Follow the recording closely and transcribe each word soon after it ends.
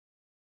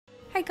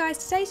Hi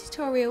guys, today's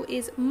tutorial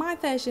is my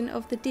version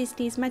of the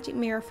Disney's magic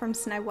mirror from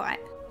Snow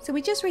White. So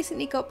we just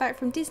recently got back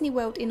from Disney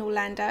World in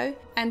Orlando,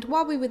 and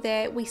while we were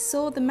there we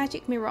saw the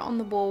magic mirror on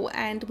the wall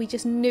and we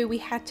just knew we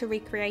had to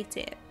recreate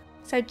it.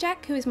 So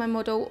Jack, who is my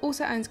model,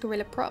 also owns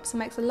Gorilla Props and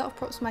makes a lot of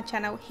props for my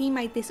channel. He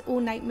made this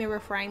ornate mirror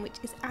frame which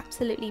is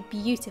absolutely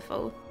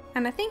beautiful,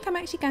 and I think I'm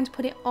actually going to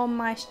put it on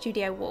my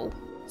studio wall.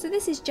 So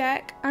this is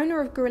Jack,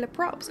 owner of Gorilla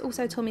Props,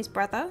 also Tommy's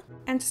brother.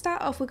 And to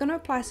start off, we're going to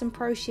apply some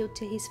Pro Shield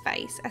to his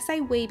face. I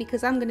say we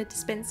because I'm going to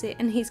dispense it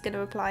and he's going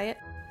to apply it.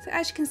 So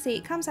as you can see,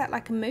 it comes out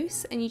like a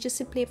mousse and you just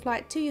simply apply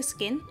it to your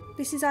skin.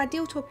 This is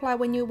ideal to apply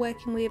when you're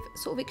working with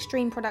sort of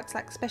extreme products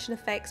like special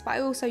effects, but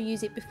I also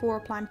use it before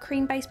applying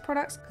cream-based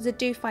products because I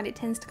do find it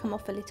tends to come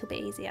off a little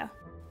bit easier.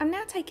 I'm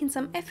now taking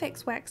some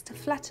FX wax to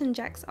flatten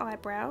Jack's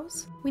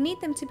eyebrows. We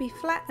need them to be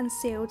flat and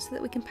sealed so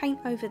that we can paint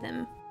over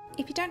them.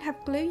 If you don't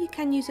have glue, you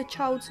can use a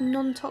child's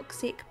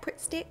non-toxic Pritt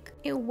stick.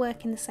 It will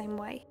work in the same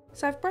way.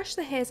 So I've brushed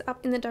the hairs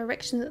up in the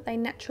direction that they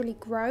naturally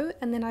grow,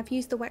 and then I've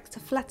used the wax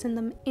to flatten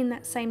them in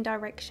that same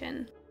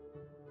direction.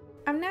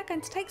 I'm now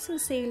going to take some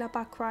sealer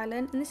by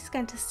Kryolan, and this is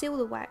going to seal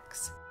the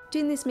wax.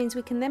 Doing this means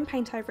we can then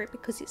paint over it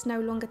because it's no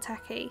longer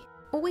tacky.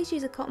 Always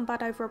use a cotton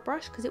bud over a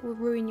brush because it will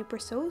ruin your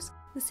bristles.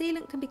 The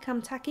sealant can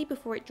become tacky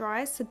before it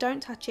dries, so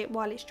don't touch it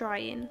while it's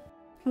drying.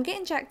 I'm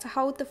getting Jack to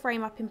hold the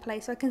frame up in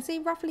place so I can see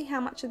roughly how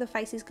much of the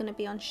face is going to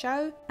be on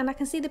show, and I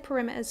can see the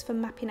perimeters for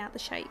mapping out the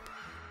shape.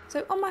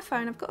 So on my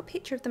phone I've got a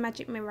picture of the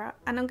magic mirror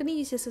and I'm going to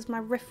use this as my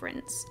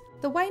reference.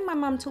 The way my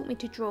mum taught me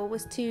to draw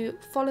was to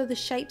follow the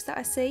shapes that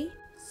I see.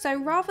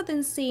 So rather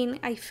than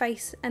seeing a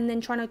face and then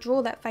trying to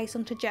draw that face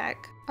onto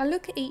Jack, I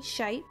look at each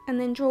shape and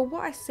then draw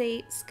what I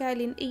see,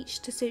 scaling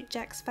each to suit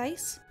Jack's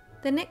face.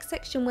 The next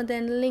section will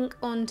then link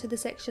on to the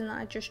section that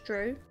I just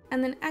drew,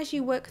 and then as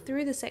you work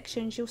through the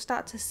sections you'll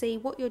start to see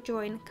what you're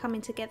drawing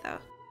coming together.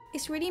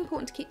 It's really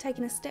important to keep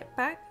taking a step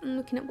back and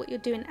looking at what you're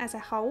doing as a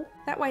whole.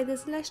 That way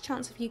there's less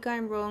chance of you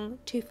going wrong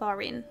too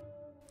far in.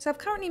 So I've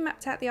currently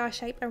mapped out the eye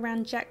shape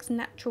around Jack's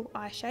natural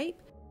eye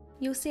shape.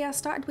 You'll see I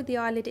started with the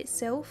eyelid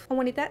itself. I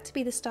wanted that to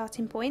be the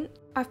starting point.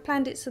 I've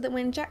planned it so that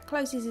when Jack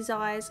closes his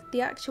eyes,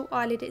 the actual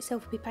eyelid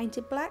itself will be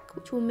painted black,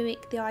 which will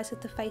mimic the eyes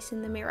of the face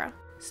in the mirror.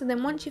 So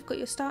then once you've got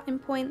your starting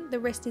point, the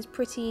rest is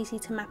pretty easy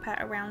to map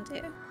out around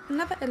it.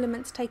 Another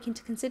element to take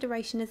into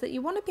consideration is that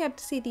you want to be able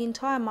to see the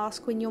entire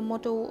mask when your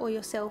model or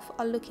yourself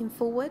are looking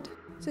forward.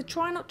 So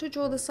try not to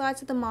draw the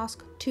sides of the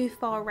mask too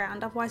far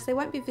around, otherwise they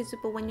won't be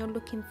visible when you're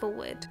looking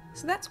forward.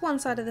 So that's one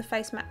side of the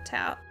face mapped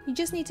out. You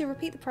just need to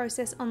repeat the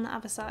process on the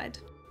other side.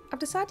 I've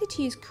decided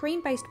to use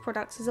cream-based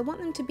products as I want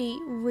them to be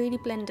really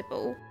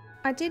blendable.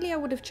 Ideally I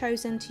would have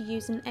chosen to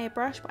use an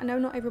airbrush, but I know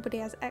not everybody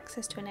has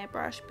access to an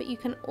airbrush, but you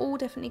can all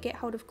definitely get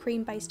hold of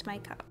cream-based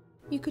makeup.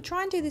 You could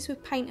try and do this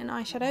with paint and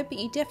eyeshadow, but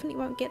you definitely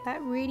won't get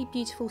that really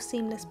beautiful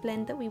seamless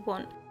blend that we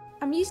want.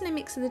 I'm using a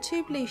mix of the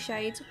two blue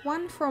shades,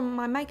 one from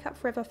my Makeup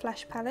Forever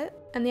Flash palette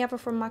and the other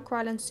from my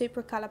Kryolan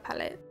Supracolor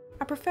palette.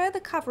 I prefer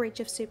the coverage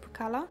of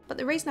Supracolor, but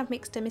the reason I've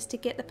mixed them is to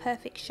get the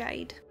perfect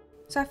shade.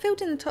 So I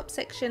filled in the top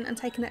section and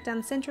taken that down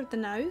the centre of the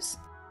nose.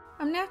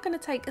 I'm now going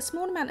to take a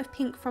small amount of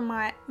pink from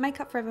my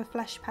Makeup Forever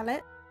Flash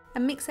palette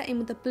and mix that in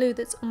with the blue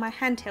that's on my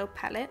handheld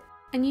palette,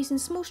 and using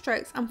small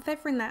strokes I'm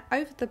feathering that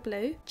over the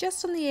blue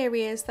just on the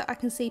areas that I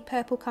can see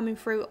purple coming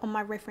through on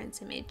my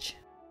reference image.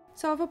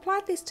 So I've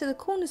applied this to the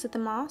corners of the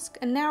mask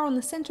and now on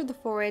the centre of the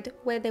forehead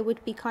where there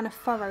would be kind of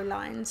furrow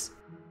lines.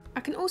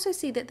 I can also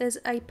see that there's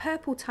a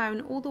purple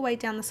tone all the way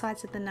down the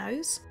sides of the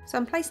nose, so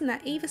I'm placing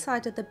that either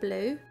side of the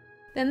blue,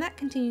 then that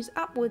continues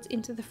upwards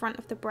into the front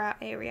of the brow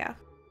area.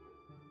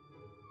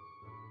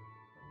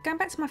 Going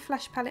back to my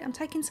flash palette, I'm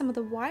taking some of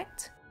the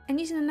white and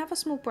using another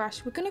small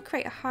brush we're going to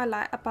create a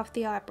highlight above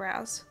the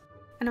eyebrows,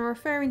 and I'm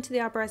referring to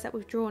the eyebrows that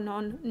we've drawn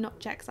on, not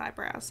Jack's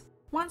eyebrows.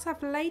 Once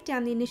I've laid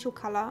down the initial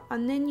colour,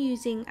 I'm then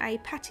using a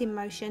patting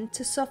motion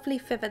to softly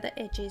feather the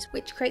edges,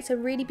 which creates a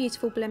really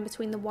beautiful blend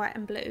between the white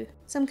and blue.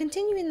 So I'm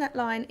continuing that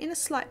line in a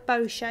slight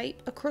bow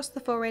shape across the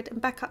forehead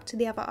and back up to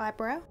the other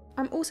eyebrow.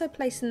 I'm also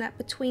placing that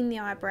between the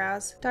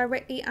eyebrows,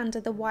 directly under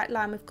the white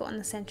line we've got on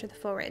the centre of the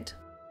forehead.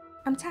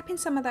 I'm tapping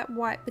some of that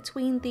white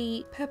between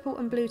the purple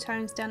and blue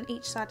tones down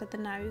each side of the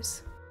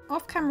nose.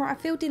 Off camera I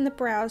filled in the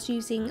brows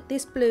using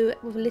this blue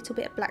with a little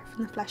bit of black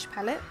from the flash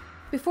palette.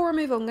 Before I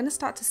move on, I'm going to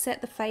start to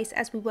set the face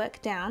as we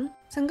work down.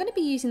 So I'm going to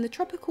be using the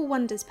Tropical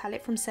Wonders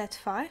palette from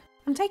Certifeye.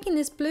 I'm taking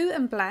this blue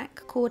and black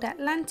called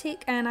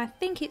Atlantic and I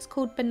think it's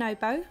called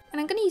Bonobo,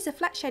 and I'm going to use a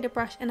flat shader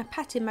brush and a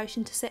patting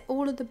motion to set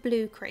all of the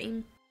blue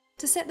cream.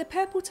 To set the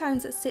purple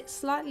tones that sit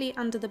slightly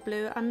under the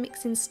blue, I'm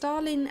mixing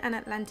Starling and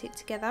Atlantic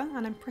together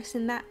and I'm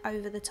pressing that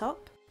over the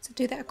top. So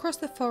do that across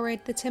the forehead,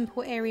 the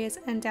temple areas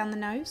and down the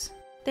nose.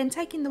 Then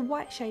taking the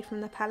white shade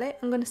from the palette,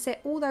 I'm going to set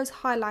all those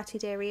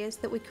highlighted areas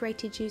that we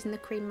created using the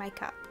cream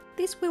makeup.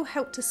 This will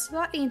help to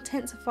slightly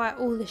intensify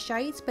all the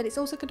shades, but it's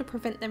also going to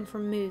prevent them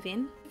from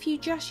moving. If you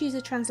just use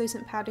a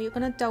translucent powder, you're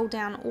going to dull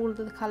down all of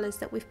the colours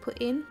that we've put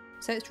in.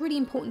 So it's really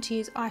important to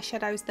use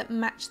eyeshadows that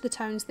match the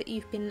tones that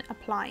you've been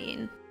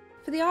applying.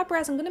 For the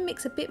eyebrows, I'm going to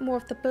mix a bit more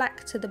of the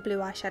black to the blue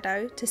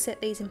eyeshadow to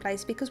set these in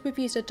place. Because we've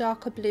used a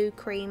darker blue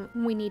cream,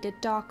 we need a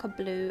darker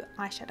blue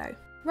eyeshadow.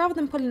 Rather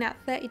than pulling out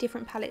 30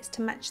 different palettes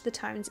to match the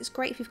tones, it's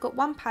great if you've got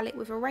one palette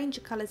with a range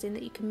of colours in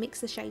that you can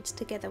mix the shades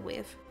together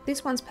with.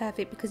 This one's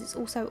perfect because it's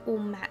also all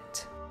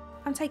matte.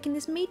 I'm taking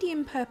this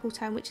medium purple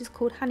tone, which is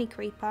called Honey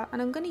Creeper,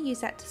 and I'm going to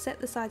use that to set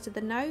the sides of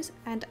the nose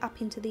and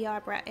up into the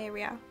eyebrow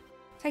area.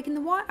 Taking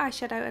the white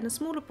eyeshadow and a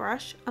smaller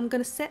brush, I'm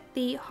going to set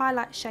the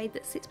highlight shade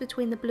that sits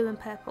between the blue and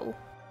purple.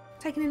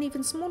 Taking an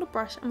even smaller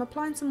brush, I'm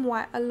applying some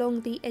white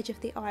along the edge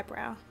of the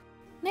eyebrow.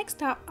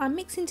 Next up, I'm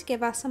mixing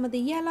together some of the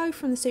yellow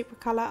from the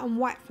Supracolor and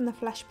white from the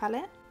Flash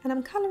palette, and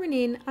I'm colouring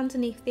in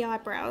underneath the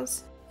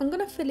eyebrows. I'm going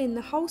to fill in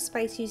the whole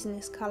space using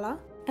this colour,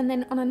 and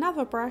then on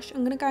another brush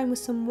I'm going to go in with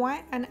some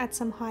white and add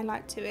some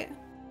highlight to it.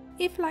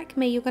 If, like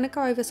me, you're going to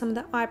go over some of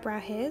the eyebrow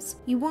hairs,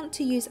 you want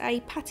to use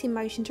a patting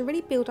motion to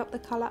really build up the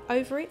colour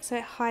over it so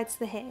it hides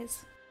the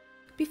hairs.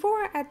 Before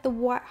I add the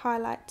white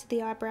highlight to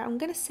the eyebrow, I'm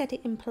going to set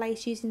it in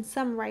place using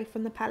some Ray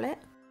from the palette,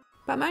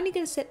 but I'm only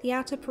going to set the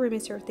outer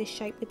perimeter of this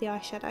shape with the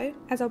eyeshadow,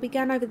 as I'll be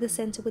going over the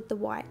centre with the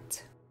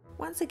white.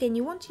 Once again,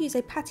 you want to use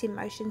a patting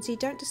motion so you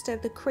don't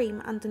disturb the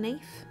cream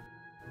underneath.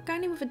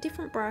 Going in with a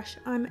different brush,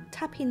 I'm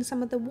tapping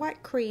some of the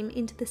white cream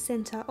into the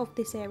centre of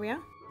this area.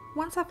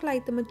 Once I've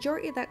laid the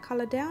majority of that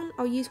colour down,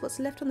 I'll use what's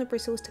left on the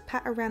bristles to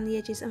pat around the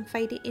edges and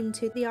fade it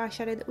into the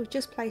eyeshadow that we've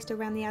just placed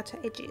around the outer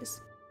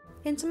edges.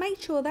 Then to make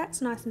sure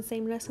that's nice and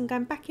seamless, I'm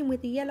going back in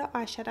with the yellow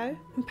eyeshadow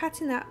and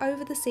patting that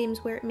over the seams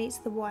where it meets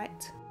the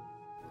white.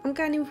 I'm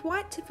going in with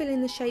white to fill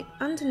in the shape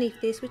underneath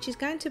this, which is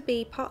going to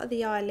be part of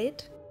the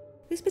eyelid.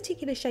 This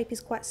particular shape is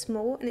quite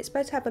small and it's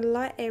supposed to have a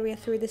light area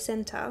through the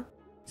centre,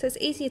 so it's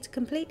easier to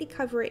completely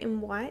cover it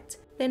in white,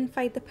 then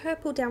fade the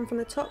purple down from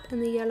the top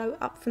and the yellow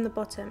up from the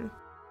bottom.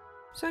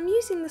 So I'm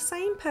using the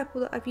same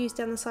purple that I've used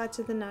down the sides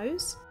of the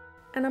nose,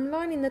 and I'm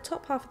lining the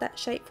top half of that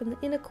shape from the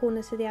inner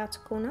corner to the outer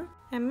corner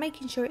and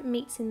making sure it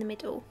meets in the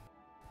middle.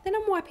 Then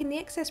I'm wiping the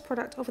excess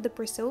product over the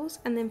bristles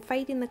and then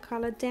fading the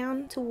colour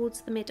down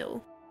towards the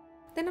middle.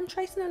 Then I'm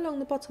tracing along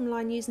the bottom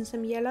line using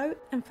some yellow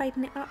and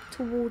fading it up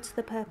towards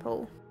the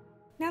purple.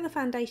 Now the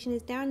foundation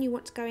is down, you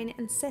want to go in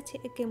and set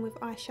it again with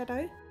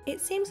eyeshadow. It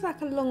seems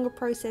like a longer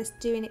process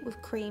doing it with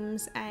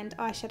creams and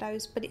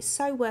eyeshadows, but it's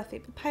so worth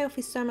it. The payoff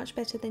is so much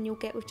better than you'll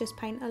get with just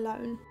paint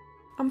alone.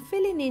 I'm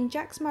filling in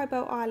Jack's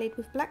Mobile eyelid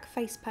with black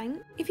face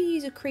paint. If you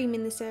use a cream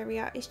in this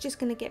area, it's just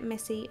going to get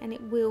messy and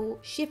it will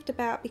shift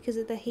about because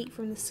of the heat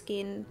from the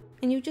skin,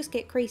 and you'll just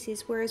get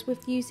creases, whereas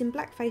with using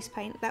black face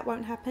paint that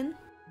won't happen.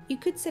 You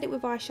could set it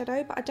with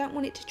eyeshadow, but I don't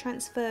want it to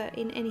transfer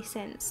in any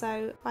sense,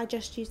 so I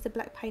just use the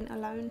black paint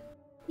alone.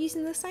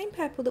 Using the same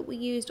purple that we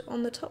used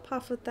on the top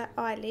half of that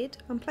eyelid,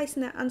 I'm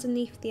placing that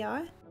underneath the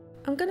eye.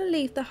 I'm going to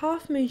leave the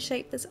half moon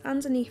shape that's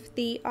underneath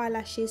the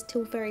eyelashes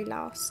till very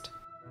last.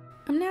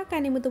 I'm now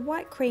going in with the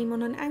white cream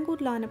on an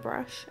angled liner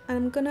brush, and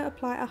I'm going to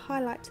apply a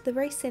highlight to the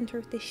very centre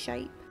of this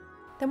shape.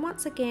 Then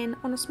once again,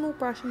 on a small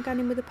brush, I'm going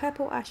in with a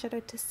purple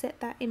eyeshadow to set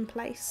that in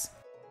place.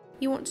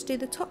 You want to do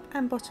the top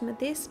and bottom of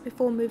this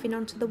before moving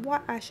on to the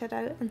white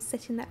eyeshadow and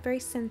setting that very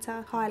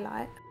centre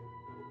highlight.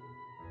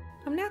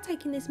 I'm now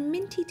taking this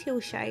minty teal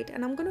shade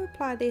and I'm going to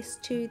apply this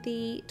to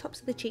the tops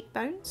of the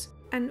cheekbones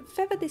and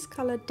feather this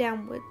colour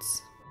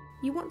downwards.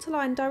 You want to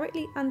line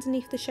directly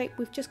underneath the shape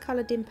we've just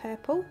coloured in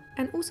purple,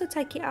 and also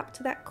take it up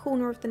to that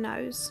corner of the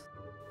nose.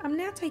 I'm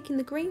now taking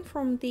the green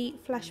from the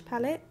Flash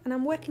palette and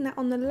I'm working that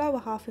on the lower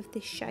half of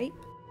this shape,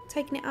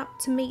 taking it up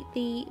to meet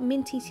the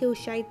minty teal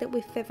shade that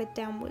we've feathered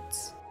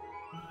downwards.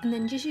 And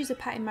then just use a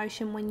patting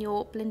motion when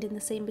you're blending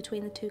the seam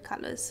between the two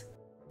colours.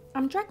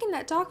 I'm dragging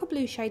that darker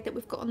blue shade that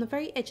we've got on the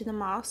very edge of the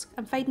mask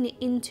and fading it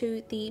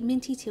into the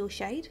minty teal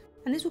shade,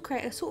 and this will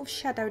create a sort of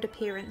shadowed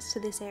appearance to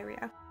this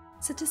area.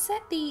 So to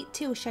set the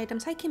teal shade, I'm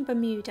taking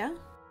Bermuda,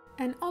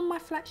 and on my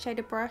flat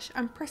shader brush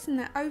I'm pressing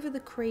that over the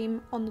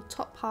cream on the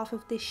top half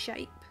of this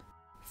shape.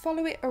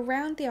 Follow it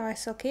around the eye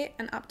socket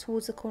and up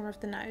towards the corner of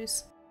the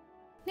nose.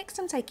 Next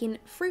I'm taking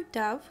Fruit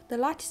Dove, the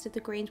lightest of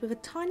the greens, with a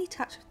tiny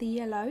touch of the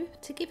yellow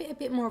to give it a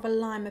bit more of a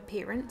lime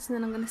appearance, and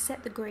then I'm going to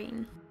set the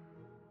green.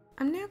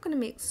 I'm now going to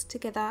mix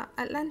together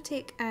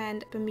Atlantic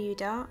and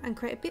Bermuda and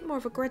create a bit more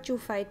of a gradual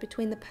fade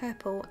between the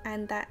purple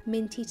and that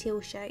minty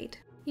teal shade.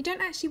 You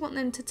don't actually want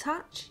them to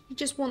touch, you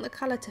just want the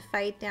colour to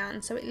fade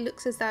down so it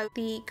looks as though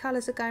the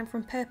colours are going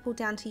from purple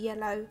down to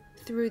yellow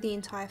through the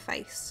entire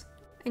face.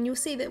 And you'll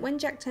see that when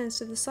Jack turns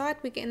to the side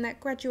we're getting that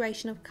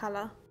graduation of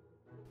colour.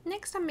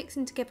 Next I'm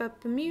mixing together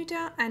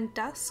Bermuda and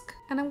Dusk,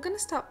 and I'm going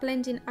to start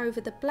blending over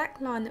the black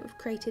line that we've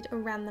created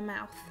around the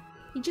mouth.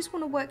 You just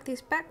want to work this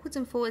backwards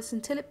and forwards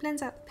until it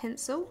blends out the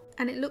pencil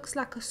and it looks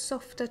like a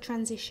softer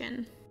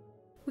transition.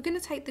 We're going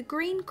to take the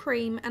green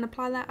cream and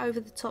apply that over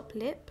the top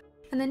lip,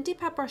 and then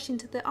dip our brush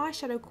into the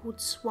eyeshadow called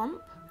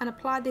Swamp and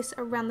apply this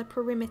around the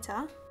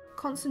perimeter,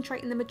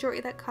 concentrating the majority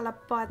of that colour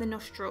by the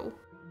nostril.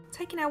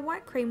 Taking our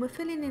white cream, we're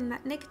filling in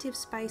that negative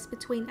space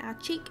between our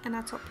cheek and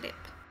our top lip.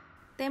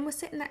 Then we're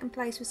setting that in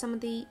place with some of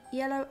the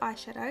yellow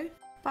eyeshadow,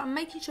 but I'm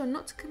making sure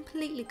not to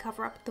completely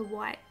cover up the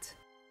white.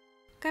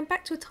 Going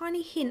back to a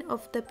tiny hint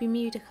of the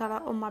Bermuda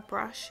colour on my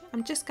brush,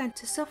 I'm just going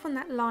to soften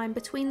that line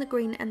between the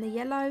green and the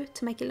yellow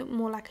to make it look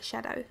more like a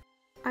shadow.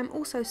 I'm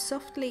also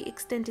softly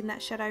extending that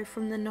shadow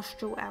from the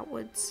nostril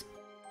outwards.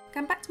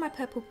 Going back to my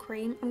purple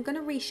cream, I'm going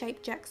to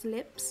reshape Jack's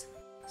lips.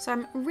 So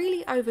I'm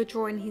really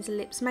overdrawing his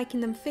lips,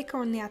 making them thicker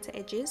on the outer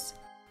edges,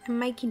 and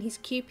making his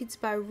cupid's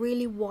bow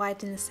really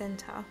wide in the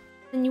centre.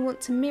 Then you want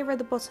to mirror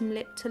the bottom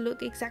lip to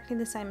look exactly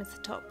the same as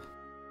the top.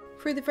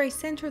 Through the very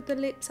centre of the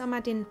lips I'm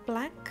adding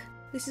black.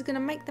 This is going to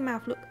make the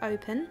mouth look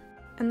open,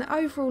 and the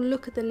overall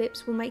look of the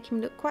lips will make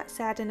him look quite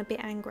sad and a bit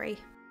angry.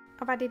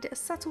 I've added a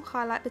subtle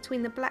highlight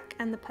between the black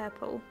and the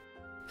purple.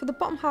 For the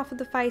bottom half of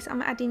the face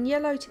I'm adding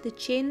yellow to the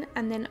chin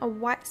and then a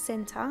white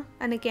centre,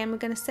 and again we're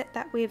going to set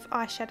that with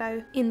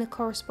eyeshadow in the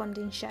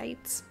corresponding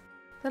shades.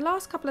 The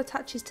last couple of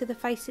touches to the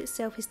face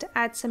itself is to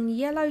add some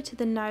yellow to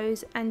the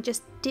nose and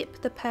just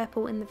dip the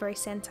purple in the very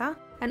centre,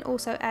 and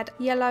also add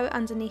yellow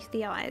underneath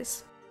the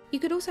eyes. You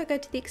could also go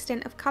to the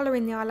extent of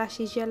colouring the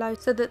eyelashes yellow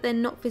so that they're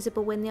not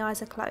visible when the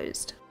eyes are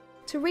closed.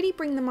 To really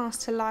bring the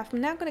mask to life, I'm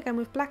now going to go in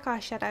with black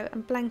eyeshadow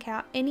and blank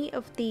out any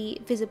of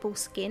the visible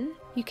skin.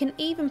 You can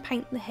even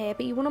paint the hair,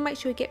 but you want to make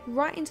sure you get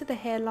right into the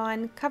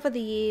hairline, cover the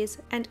ears,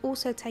 and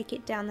also take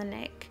it down the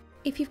neck.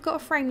 If you've got a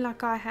frame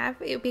like I have,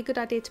 it would be a good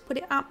idea to put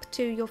it up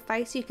to your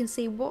face so you can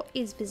see what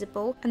is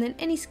visible, and then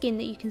any skin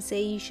that you can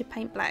see you should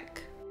paint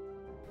black.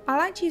 I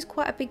like to use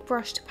quite a big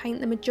brush to paint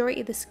the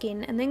majority of the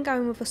skin, and then go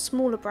in with a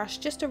smaller brush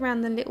just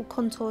around the little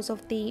contours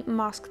of the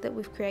mask that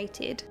we've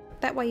created.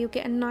 That way you'll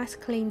get a nice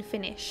clean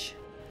finish.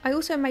 I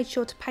also made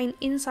sure to paint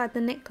inside the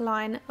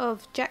neckline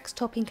of Jack's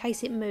top in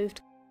case it moved.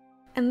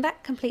 And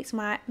that completes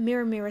my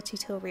mirror mirror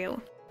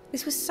tutorial.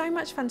 This was so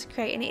much fun to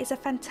create, and it is a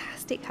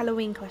fantastic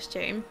Halloween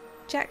costume.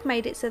 Jack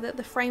made it so that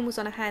the frame was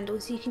on a handle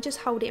so you can just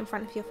hold it in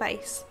front of your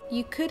face.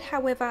 You could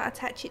however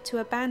attach it to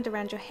a band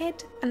around your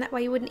head, and that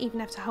way you wouldn't even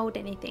have to hold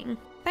anything.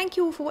 Thank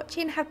you all for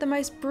watching, have the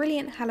most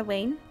brilliant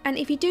Halloween, and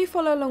if you do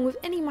follow along with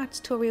any of my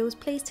tutorials,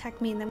 please tag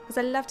me in them because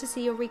I love to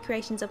see your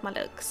recreations of my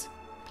looks.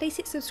 Please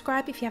hit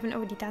subscribe if you haven't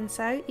already done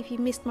so. If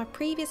you've missed my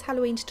previous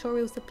Halloween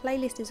tutorials, the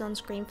playlist is on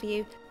screen for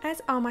you,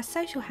 as are my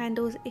social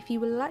handles if you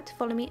would like to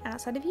follow me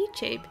outside of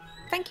YouTube.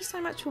 Thank you so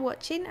much for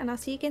watching, and I'll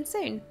see you again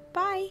soon.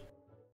 Bye!